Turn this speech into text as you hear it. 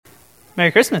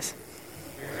Merry Christmas.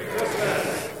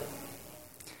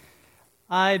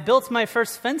 I built my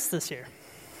first fence this year.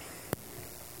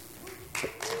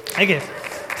 Thank you.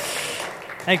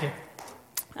 Thank you.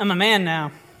 I'm a man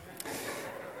now.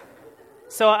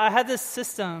 So I had this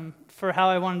system for how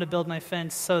I wanted to build my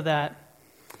fence so that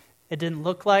it didn't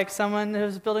look like someone who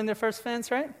was building their first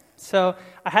fence, right? So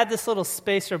I had this little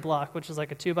spacer block, which is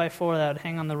like a 2x4 that would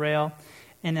hang on the rail,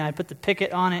 and I put the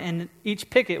picket on it, and each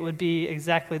picket would be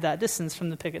exactly that distance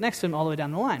from the picket next to him all the way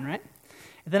down the line, right?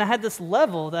 And then I had this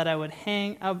level that I would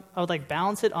hang, I would like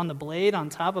balance it on the blade on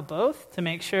top of both to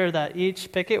make sure that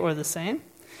each picket were the same.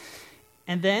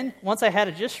 And then once I had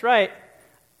it just right,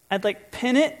 I'd like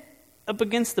pin it up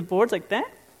against the boards like that,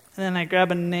 and then I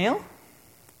grab a nail,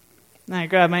 and I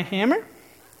grab my hammer,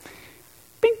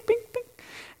 bing, bing, bing,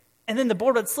 and then the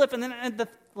board would slip, and then the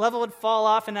level would fall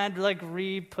off, and I'd like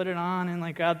re-put it on and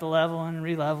like grab the level and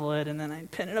re-level it, and then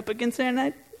I'd pin it up against there, and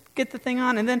I'd get the thing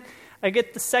on, and then I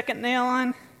get the second nail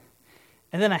on,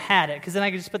 and then I had it, because then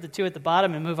I could just put the two at the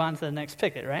bottom and move on to the next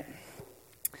picket, right?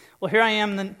 Well, here I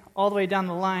am then all the way down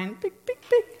the line, big, big,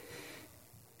 big.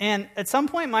 And at some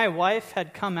point, my wife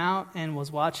had come out and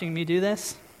was watching me do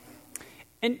this.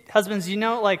 And husbands, you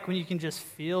know, like when you can just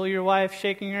feel your wife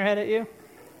shaking her head at you?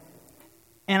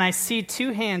 And I see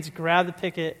two hands grab the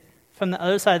picket from the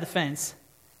other side of the fence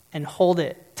and hold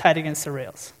it tight against the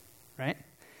rails, right?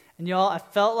 And y'all, I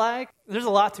felt like there's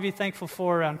a lot to be thankful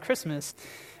for around Christmas.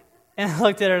 And I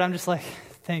looked at her and I'm just like,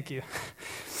 thank you.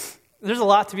 There's a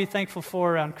lot to be thankful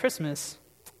for around Christmas.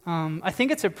 I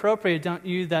think it's appropriate, don't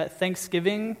you, that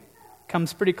Thanksgiving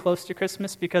comes pretty close to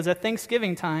Christmas, because at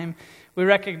Thanksgiving time, we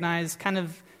recognize kind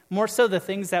of more so the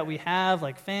things that we have,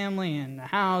 like family and the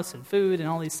house and food and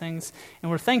all these things,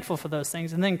 and we're thankful for those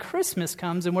things. And then Christmas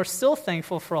comes, and we're still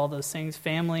thankful for all those things,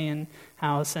 family and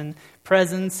house and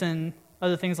presents and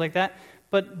other things like that.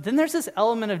 But then there's this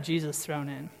element of Jesus thrown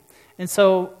in. And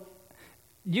so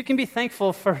you can be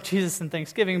thankful for Jesus and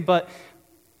Thanksgiving, but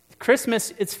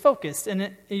Christmas, it's focused,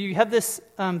 and you have this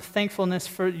thankfulness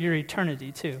for your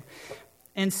eternity, too.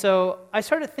 And so I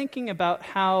started thinking about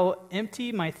how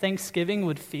empty my Thanksgiving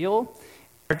would feel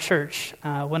at our church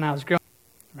when I was growing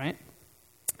up, right?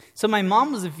 So my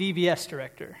mom was a VBS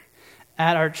director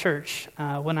at our church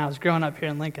when I was growing up here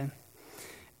in Lincoln.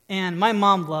 And my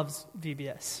mom loves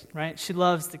VBS, right? She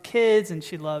loves the kids, and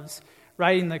she loves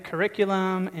writing the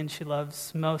curriculum, and she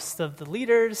loves most of the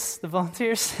leaders, the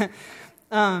volunteers.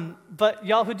 But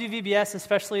y'all who do VBS,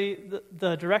 especially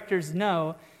the directors,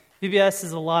 know VBS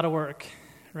is a lot of work,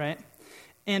 right?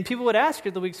 And people would ask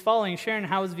her the weeks following, Sharon,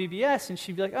 how was VBS? And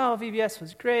she'd be like, oh, VBS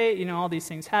was great. You know, all these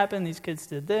things happened. These kids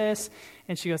did this.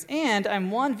 And she goes, and I'm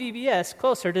one VBS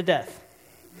closer to death.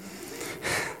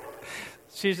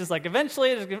 She's just like,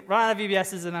 eventually, there's going to run out of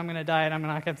VBSs, and I'm going to die, and I'm not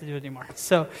going to have to do it anymore.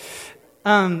 So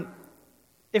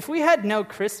if we had no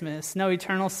Christmas, no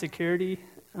eternal security,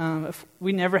 if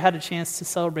we never had a chance to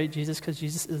celebrate Jesus because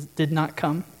Jesus did not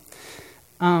come,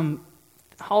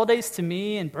 holidays to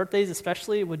me, and birthdays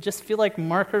especially, would just feel like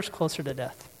markers closer to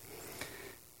death.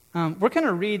 We're going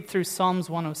to read through Psalms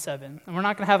 107, and we're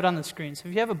not going to have it on the screen, so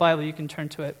if you have a Bible, you can turn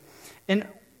to it. And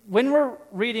when we're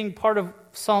reading part of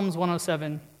Psalms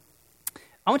 107,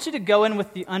 I want you to go in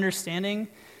with the understanding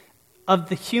of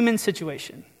the human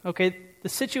situation, okay? The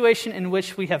situation in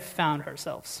which we have found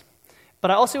ourselves.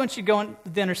 But I also want you to go in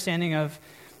with the understanding of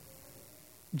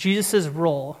Jesus'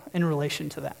 role in relation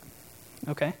to that,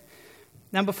 okay?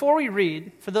 Now, before we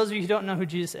read, for those of you who don't know who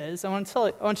Jesus is, I want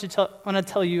to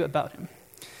tell you about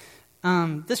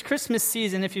him. This Christmas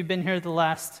season, if you've been here the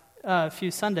last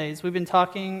few Sundays, we've been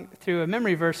talking through a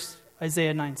memory verse,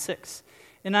 Isaiah 9:6.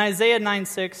 In Isaiah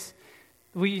 9:6,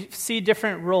 we see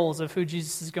different roles of who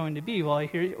Jesus is going to be while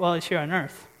he's here on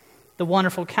earth. The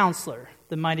wonderful counselor,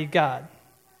 the mighty God,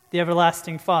 the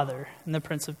everlasting Father, and the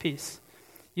Prince of Peace.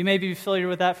 You may be familiar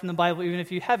with that from the Bible, even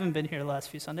if you haven't been here the last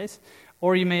few Sundays.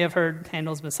 Or you may have heard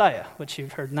Handel's Messiah, which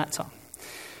you've heard in that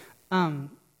song.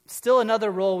 Still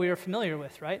another role we are familiar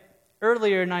with, right?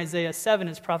 Earlier in Isaiah 7,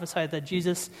 it's prophesied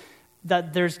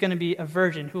that there's going to be a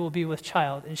virgin who will be with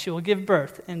child, and she will give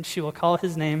birth, and she will call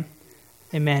his name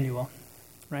Emmanuel,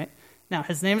 right? Now,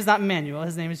 his name is not Emmanuel,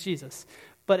 his name is Jesus.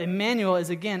 But Emmanuel is,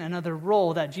 again, another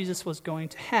role that Jesus was going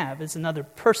to have, is another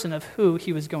person of who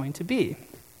he was going to be.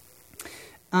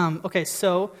 Okay,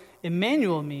 so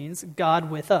Emmanuel means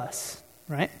God with us,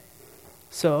 right?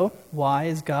 So why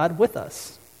is God with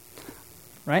us?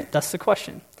 Right? That's the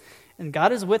question. And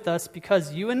God is with us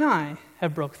because you and I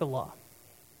have broke the law.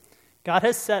 God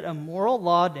has set a moral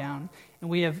law down, and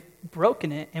we have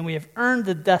broken it, and we have earned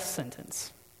the death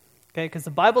sentence. Okay, because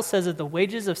the Bible says that the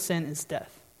wages of sin is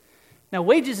death. Now,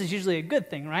 wages is usually a good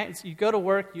thing, right? So you go to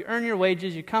work, you earn your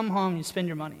wages, you come home, you spend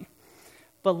your money.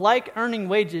 But like earning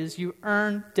wages, you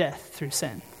earn death through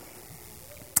sin.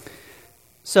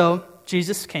 So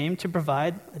Jesus came to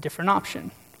provide a different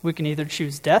option. We can either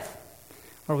choose death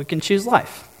or we can choose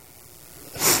life.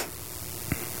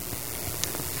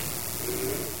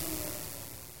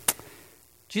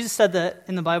 Jesus said that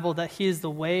in the Bible that he is the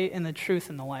way and the truth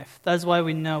and the life. That is why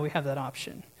we know we have that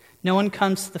option. No one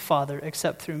comes to the Father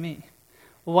except through me.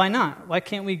 Well, why not? Why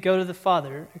can't we go to the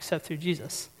Father except through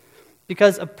Jesus?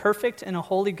 Because a perfect and a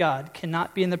holy God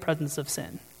cannot be in the presence of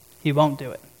sin. He won't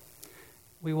do it.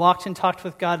 We walked and talked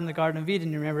with God in the Garden of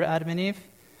Eden. You remember Adam and Eve?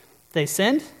 They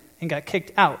sinned and got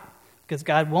kicked out because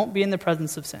God won't be in the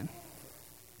presence of sin.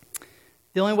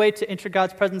 The only way to enter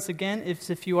God's presence again is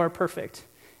if you are perfect.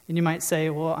 And you might say,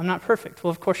 well, I'm not perfect.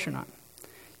 Well, of course you're not.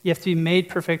 You have to be made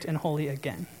perfect and holy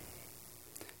again.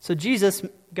 So Jesus,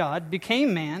 God,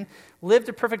 became man, lived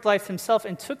a perfect life himself,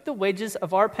 and took the wages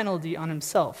of our penalty on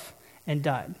himself and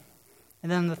died.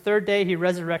 And then on the third day, he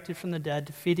resurrected from the dead,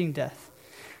 defeating death.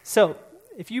 So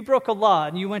if you broke a law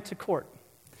and you went to court,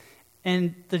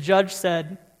 and the judge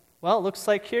said, well, it looks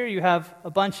like here you have a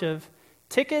bunch of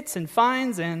tickets and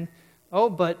fines, and,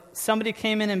 but somebody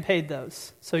came in and paid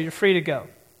those, so you're free to go.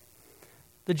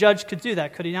 The judge could do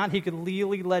that, could he not? He could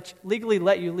legally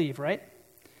let you leave, right?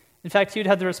 In fact, he would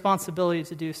have the responsibility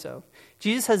to do so.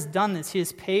 Jesus has done this. He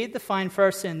has paid the fine for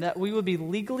our sin that we would be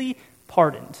legally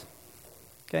pardoned.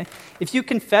 Okay? If you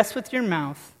confess with your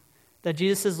mouth that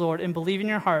Jesus is Lord and believe in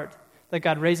your heart that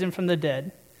God raised him from the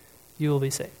dead, you will be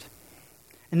saved.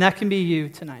 And that can be you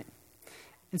tonight.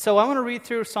 And so I want to read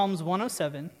through Psalms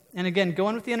 107, and again, go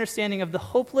in with the understanding of the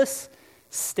hopeless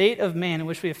state of man in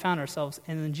which we have found ourselves,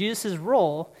 and then Jesus'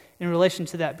 role in relation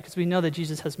to that, because we know that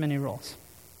Jesus has many roles.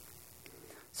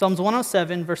 Psalms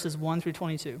 107, verses 1 through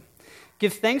 22.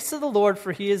 Give thanks to the Lord,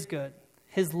 for he is good.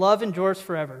 His love endures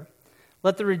forever.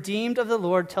 Let the redeemed of the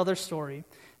Lord tell their story.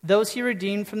 Those he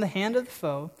redeemed from the hand of the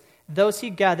foe, those he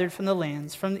gathered from the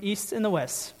lands, from the east and the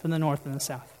west, from the north and the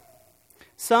south.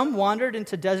 Some wandered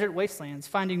into desert wastelands,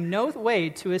 finding no way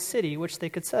to a city which they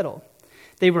could settle.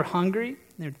 They were hungry,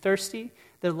 they were thirsty,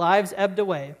 their lives ebbed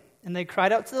away, and they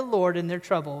cried out to the Lord in their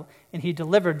trouble, and he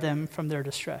delivered them from their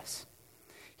distress.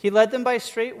 He led them by a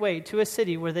straight way to a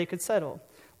city where they could settle.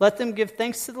 Let them give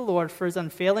thanks to the Lord for his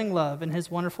unfailing love and his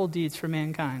wonderful deeds for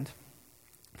mankind.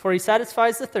 For he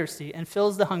satisfies the thirsty and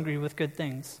fills the hungry with good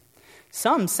things.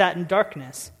 Some sat in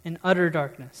darkness, in utter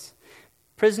darkness.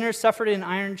 Prisoners suffered in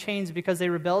iron chains because they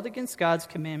rebelled against God's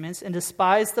commandments and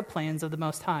despised the plans of the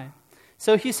Most High.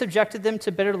 So he subjected them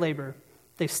to bitter labor.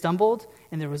 They stumbled,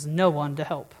 and there was no one to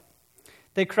help.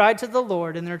 They cried to the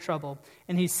Lord in their trouble,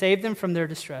 and he saved them from their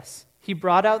distress. He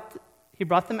brought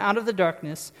them out of the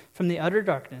darkness, from the utter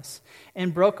darkness,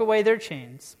 and broke away their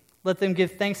chains. Let them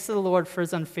give thanks to the Lord for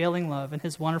his unfailing love and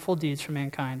his wonderful deeds for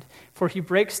mankind. For he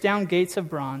breaks down gates of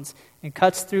bronze and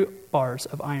cuts through bars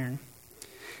of iron.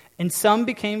 And some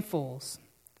became fools.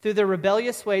 Through their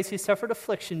rebellious ways he suffered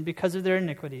affliction because of their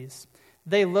iniquities.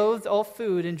 They loathed all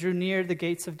food and drew near the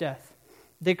gates of death.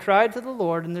 They cried to the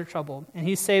Lord in their trouble, and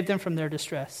he saved them from their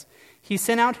distress. He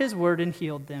sent out his word and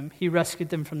healed them. He rescued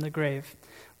them from the grave.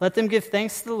 Let them give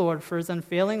thanks to the Lord for his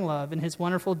unfailing love and his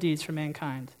wonderful deeds for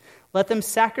mankind. Let them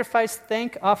sacrifice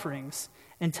thank offerings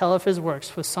and tell of his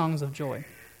works with songs of joy.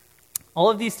 All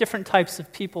of these different types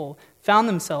of people found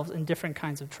themselves in different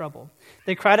kinds of trouble.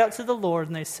 They cried out to the Lord,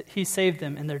 and he saved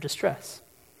them in their distress.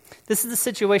 This is the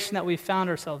situation that we found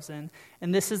ourselves in,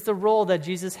 and this is the role that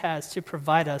Jesus has to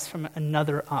provide us from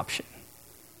another option.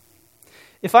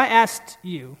 If I asked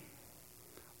you,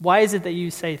 why is it that you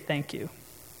say thank you?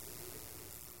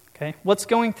 Okay, what's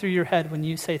going through your head when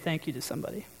you say thank you to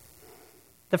somebody?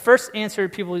 The first answer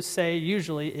people say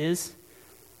usually is,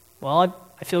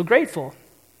 well, I feel grateful.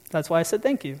 That's why I said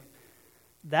thank you.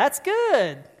 That's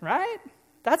good, right?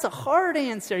 That's a hard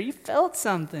answer. You felt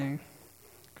something.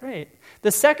 Great.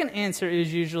 The second answer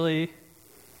is usually,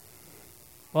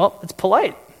 well, it's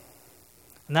polite.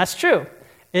 And that's true.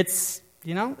 It's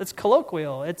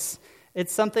colloquial. It's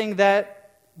something that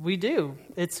we do.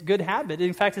 It's a good habit.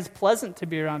 In fact, it's pleasant to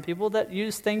be around people that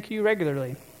use thank you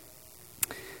regularly.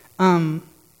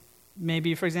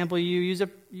 Maybe, for example,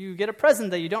 you get a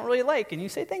present that you don't really like, and you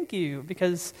say thank you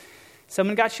because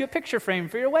someone got you a picture frame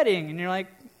for your wedding, and you're like,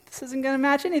 this isn't going to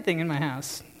match anything in my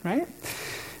house, right?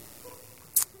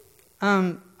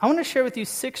 I want to share with you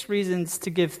 6 reasons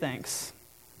to give thanks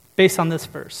based on this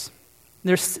verse.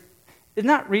 There's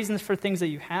not reasons for things that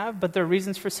you have, but there are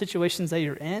reasons for situations that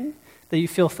you're in that you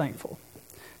feel thankful.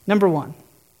 Number 1,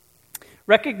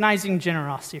 recognizing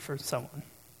generosity for someone.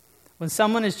 When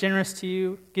someone is generous to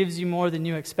you, gives you more than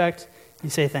you expect, you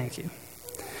say thank you.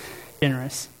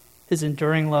 Generous is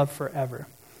enduring love forever,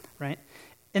 right?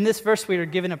 In this verse, we are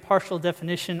given a partial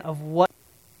definition of what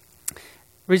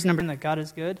reason number one, that God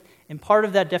is good, and part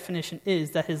of that definition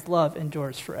is that his love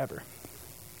endures forever.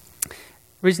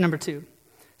 Reason number two,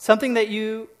 something that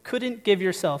you couldn't give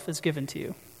yourself is given to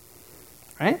you,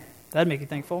 right? That'd make you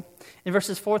thankful. In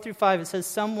verses 4 through 5, it says,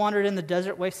 some wandered in the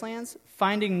desert wastelands,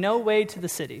 finding no way to the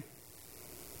city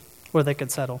where they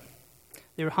could settle.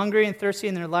 They were hungry and thirsty,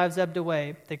 and their lives ebbed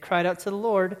away. They cried out to the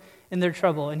Lord in their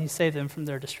trouble, and he saved them from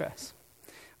their distress.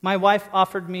 My wife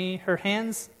offered me her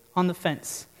hands on the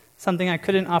fence, something I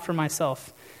couldn't offer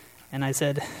myself. And I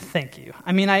said, thank you.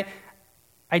 I mean,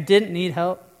 I didn't need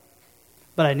help,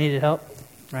 but I needed help,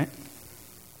 right?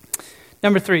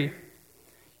 Number 3,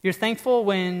 you're thankful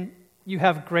when you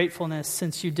have gratefulness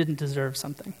since you didn't deserve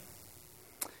something.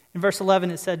 In verse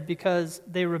 11, it said, because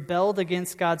they rebelled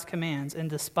against God's commands and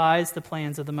despised the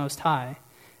plans of the Most High,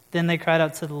 then they cried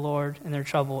out to the Lord in their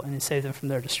trouble, and he saved them from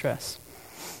their distress.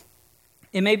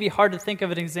 It may be hard to think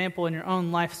of an example in your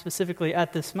own life specifically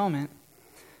at this moment,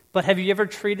 but have you ever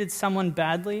treated someone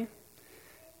badly,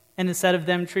 and instead of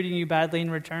them treating you badly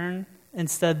in return,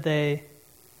 instead they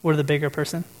were the bigger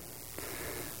person?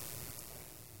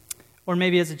 Or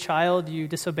maybe as a child, you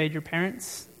disobeyed your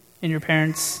parents, and your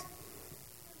parents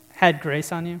had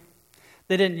grace on you.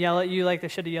 They didn't yell at you like they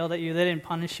should have yelled at you. They didn't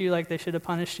punish you like they should have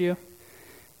punished you.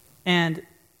 And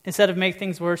instead of make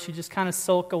things worse, you just kind of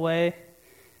sulk away.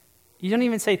 You don't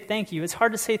even say thank you. It's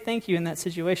hard to say thank you in that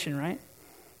situation, right?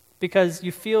 Because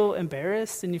you feel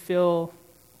embarrassed and you feel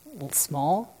a little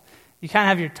small. You kind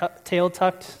of have your tail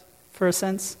tucked for a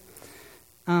sense.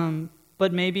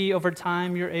 But maybe over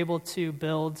time you're able to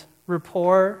build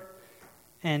rapport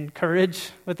and courage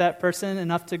with that person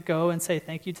enough to go and say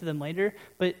thank you to them later.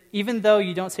 But even though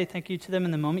you don't say thank you to them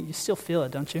in the moment, you still feel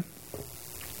it, don't you?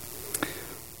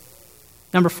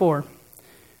 Number 4,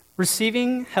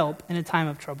 receiving help in a time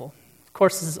of trouble. Of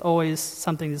course, this is always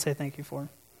something to say thank you for.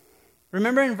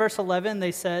 Remember in verse 11,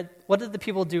 they said, what did the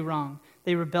people do wrong?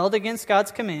 They rebelled against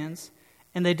God's commands,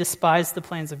 and they despised the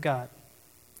plans of God.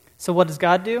 So what does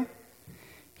God do?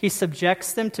 He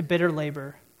subjects them to bitter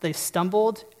labor. They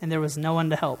stumbled, and there was no one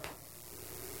to help.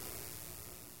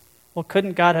 Well,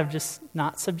 couldn't God have just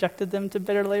not subjected them to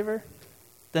bitter labor?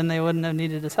 Then they wouldn't have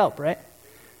needed his help, right?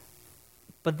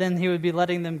 But then he would be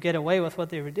letting them get away with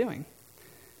what they were doing,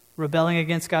 rebelling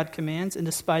against God's commands and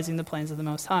despising the plans of the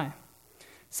Most High.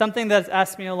 Something that's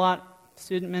asked me a lot,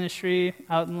 student ministry,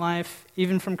 out in life,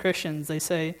 even from Christians, they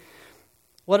say,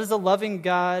 what is a loving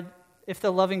God? If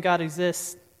the loving God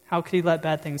exists, how could he let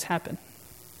bad things happen?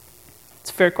 It's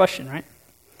a fair question, right?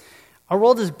 Our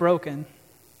world is broken.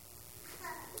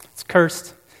 It's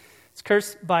cursed. It's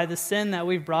cursed by the sin that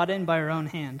we've brought in by our own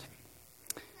hand.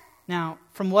 Now,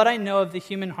 from what I know of the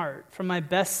human heart, from my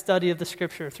best study of the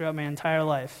scripture throughout my entire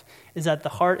life, is that the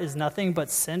heart is nothing but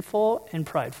sinful and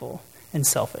prideful and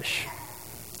selfish.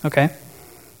 Okay?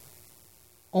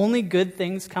 Only good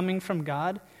things coming from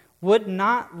God would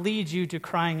not lead you to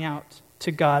crying out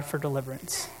to God for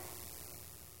deliverance.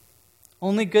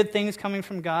 Only good things coming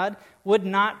from God would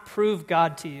not prove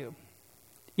God to you,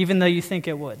 even though you think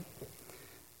it would.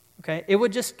 Okay? It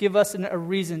would just give us a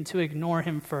reason to ignore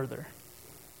him further.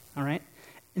 All right?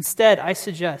 Instead, I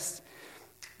suggest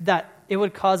that it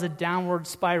would cause a downward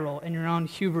spiral in your own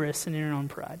hubris and in your own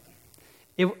pride.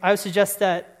 I would suggest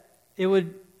that it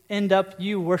would end up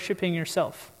you worshiping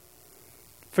yourself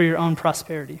for your own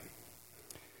prosperity.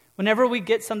 Whenever we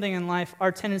get something in life,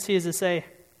 our tendency is to say,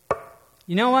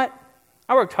 you know what?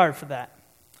 I worked hard for that.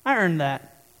 I earned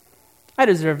that. I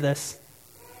deserve this.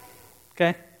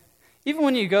 Okay? Even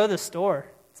when you go to the store,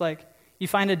 it's like you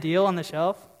find a deal on the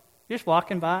shelf. You're just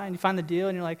walking by and you find the deal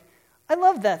and you're like, I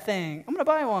love that thing. I'm going to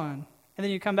buy one. And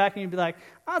then you come back and you'd be like,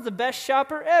 I was the best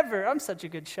shopper ever. I'm such a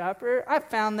good shopper. I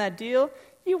found that deal.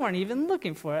 You weren't even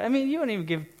looking for it. I mean, you wouldn't even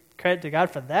give credit to God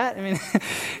for that. I mean,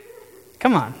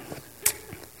 come on.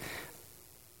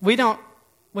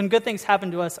 When good things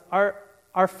happen to us,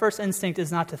 our first instinct is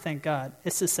not to thank God.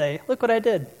 It's to say, look what I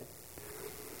did.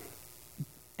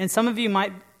 And some of you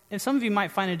might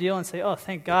find a deal and say, oh,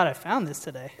 thank God I found this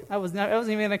today. I wasn't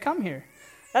even going to come here.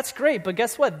 That's great, but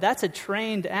guess what? That's a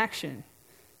trained action.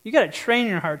 You got to train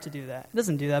your heart to do that. It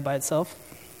doesn't do that by itself.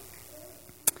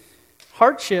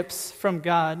 Hardships from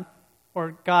God,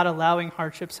 or God allowing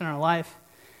hardships in our life,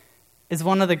 is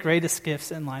one of the greatest gifts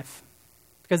in life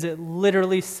because it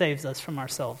literally saves us from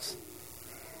ourselves.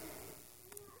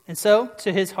 And so,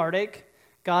 to his heartache,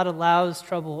 God allows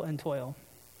trouble and toil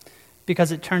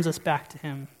because it turns us back to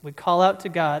him. We call out to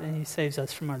God and he saves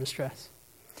us from our distress.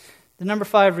 The number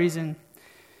 5 reason,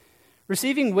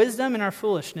 receiving wisdom in our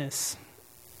foolishness.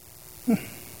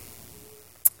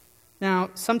 Now,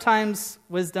 sometimes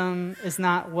wisdom is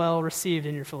not well received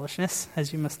in your foolishness,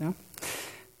 as you must know.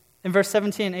 In verse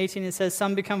 17 and 18, it says,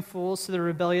 "Some become fools through their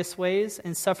rebellious ways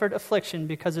and suffered affliction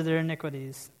because of their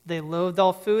iniquities. They loathed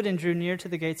all food and drew near to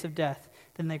the gates of death.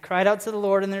 Then they cried out to the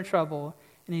Lord in their trouble,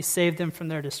 and he saved them from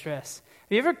their distress."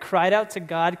 Have you ever cried out to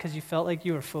God because you felt like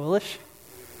you were foolish?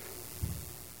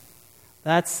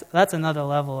 That's another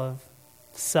level of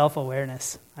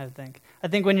self-awareness, I think. I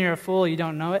think when you're a fool, you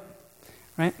don't know it,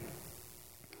 right?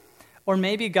 Or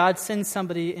maybe God sends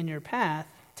somebody in your path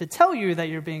to tell you that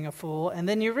you're being a fool, and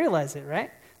then you realize it,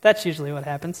 right? That's usually what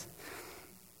happens.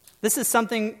 This is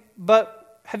something,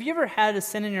 but have you ever had a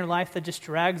sin in your life that just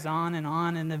drags on,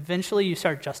 and eventually you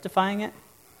start justifying it?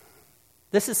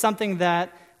 This is something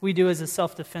that we do as a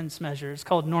self-defense measure. It's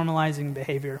called normalizing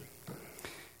behavior.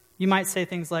 You might say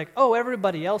things like, "Oh,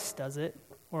 everybody else does it."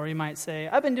 Or you might say,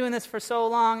 "I've been doing this for so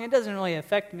long, it doesn't really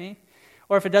affect me."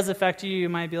 Or if it does affect you, you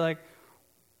might be like,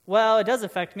 "Well, it does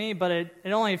affect me, but it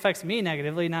only affects me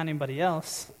negatively, not anybody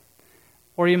else."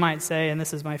 Or you might say, and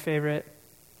this is my favorite,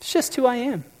 "It's just who I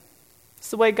am.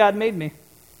 It's the way God made me."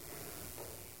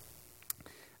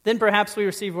 Then perhaps we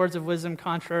receive words of wisdom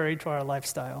contrary to our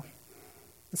lifestyle.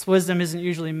 This wisdom isn't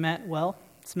usually met well.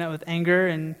 It's met with anger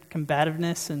and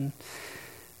combativeness and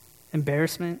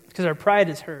embarrassment because our pride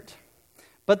is hurt.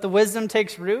 But the wisdom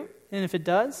takes root, and if it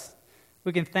does,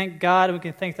 we can thank God and we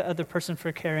can thank the other person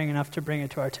for caring enough to bring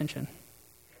it to our attention.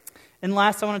 And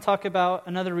last, I want to talk about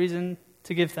another reason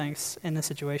to give thanks in this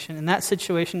situation, and that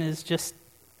situation is just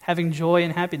having joy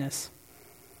and happiness.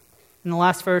 In the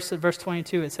last verse, at verse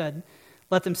 22, it said,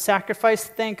 "Let them sacrifice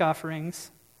thank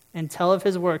offerings and tell of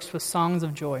his works with songs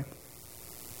of joy."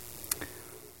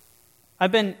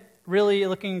 I've been really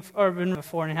I've been a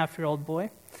 4.5-year-old boy,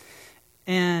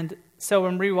 and so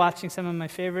I'm rewatching some of my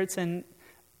favorites, and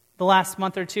the last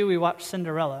month or two we watched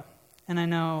Cinderella, and I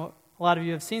know a lot of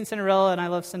you have seen Cinderella, and I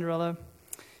love Cinderella,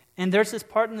 and there's this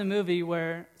part in the movie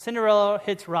where Cinderella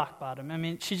hits rock bottom. I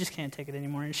mean, she just can't take it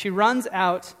anymore, and she runs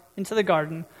out into the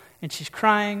garden, and she's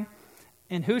crying,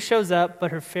 and who shows up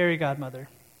but her fairy godmother,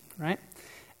 right?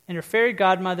 And her fairy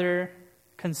godmother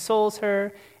consoles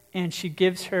her, and she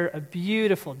gives her a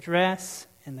beautiful dress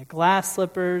and the glass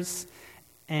slippers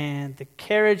and the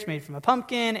carriage made from a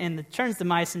pumpkin and turns the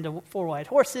mice into 4 white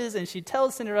horses. And she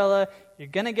tells Cinderella, "You're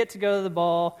going to get to go to the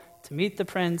ball to meet the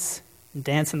prince and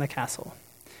dance in the castle."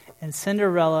 And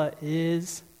Cinderella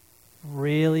is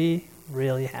really,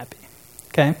 really happy.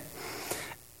 Okay?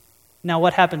 Now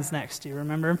what happens next? Do you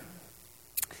remember?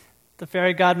 The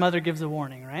fairy godmother gives a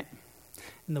warning, right?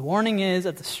 And the warning is,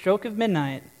 at the stroke of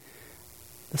midnight,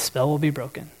 the spell will be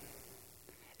broken.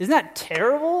 Isn't that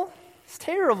terrible? It's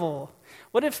terrible.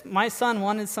 What if my son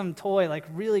wanted some toy, like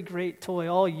really great toy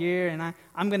all year, and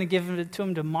I'm going to give it to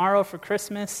him tomorrow for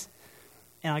Christmas,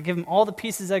 and I'll give him all the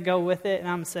pieces that go with it, and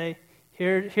I'm going to say,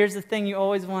 here's the thing you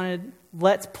always wanted,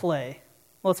 let's play.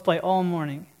 Let's play all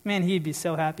morning. Man, he'd be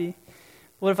so happy.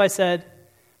 What if I said,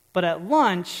 but at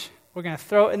lunch, we're going to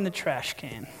throw it in the trash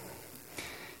can?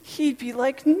 He'd be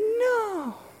like,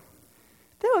 no.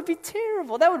 That would be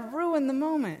terrible. That would ruin the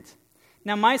moment.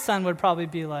 Now, my son would probably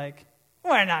be like,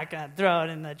 we're not going to throw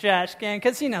it in the trash can,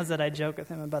 because he knows that I joke with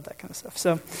him about that kind of stuff.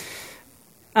 So,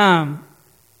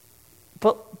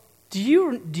 but do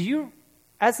you,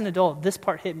 as an adult, this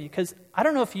part hit me, because I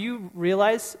don't know if you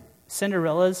realize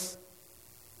Cinderella's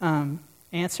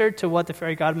answer to what the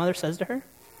fairy godmother says to her,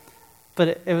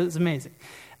 but it was amazing.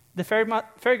 The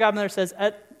fairy godmother says,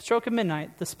 at stroke of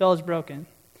midnight, the spell is broken.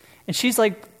 And she's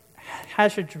like,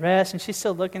 has her dress, and she's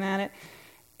still looking at it.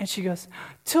 And she goes,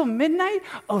 till midnight?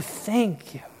 Oh,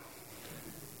 thank you.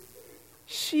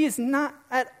 She is not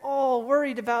at all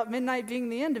worried about midnight being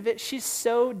the end of it. She's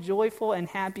so joyful and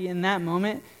happy in that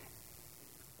moment.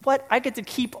 What? I get to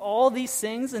keep all these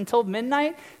things until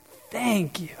midnight?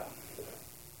 Thank you.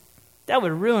 That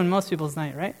would ruin most people's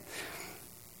night, right?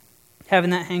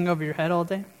 Having that hang over your head all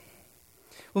day.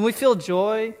 When we feel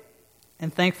joy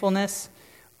and thankfulness,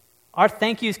 our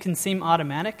thank yous can seem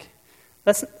automatic.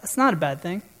 That's not a bad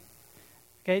thing.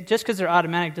 Okay? Just because they're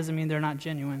automatic doesn't mean they're not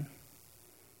genuine.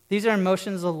 These are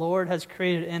emotions the Lord has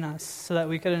created in us so that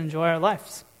we could enjoy our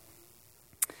lives.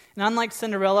 And unlike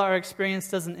Cinderella, our experience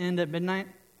doesn't end at midnight.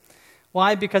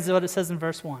 Why? Because of what it says in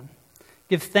verse 1.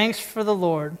 Give thanks for the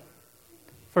Lord,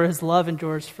 for his love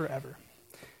endures forever.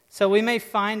 So we may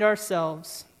find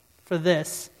ourselves, for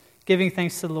this, giving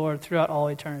thanks to the Lord throughout all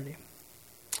eternity.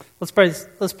 Let's pray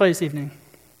this evening.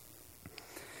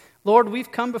 Lord,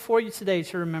 we've come before you today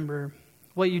to remember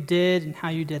what you did and how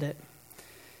you did it.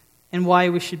 and why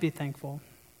we should be thankful.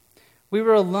 We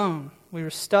were alone. We were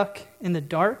stuck in the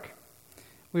dark.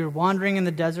 We were wandering in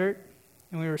the desert,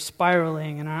 and we were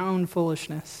spiraling in our own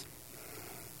foolishness.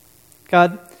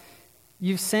 God,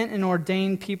 you've sent and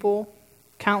ordained people,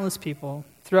 countless people,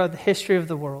 throughout the history of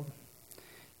the world,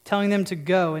 telling them to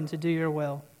go and to do your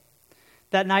will.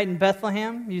 That night in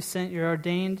Bethlehem, you sent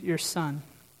your Son,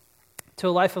 to a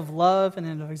life of love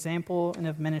and of example and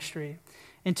of ministry,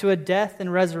 into a death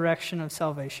and resurrection of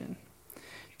salvation,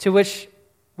 to which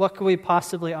what could we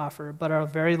possibly offer but our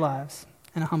very lives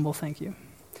and a humble thank you.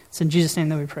 It's in Jesus' name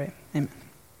that we pray. Amen.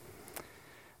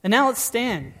 And now let's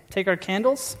stand, take our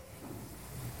candles,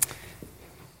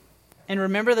 and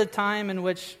remember the time in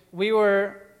which we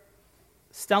were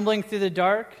stumbling through the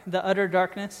dark, the utter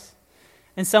darkness,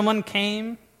 and someone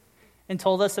came and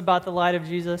told us about the light of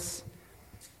Jesus.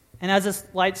 And as this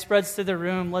light spreads through the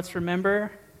room, let's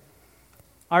remember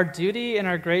our duty and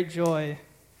our great joy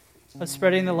of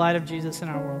spreading the light of Jesus in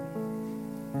our world.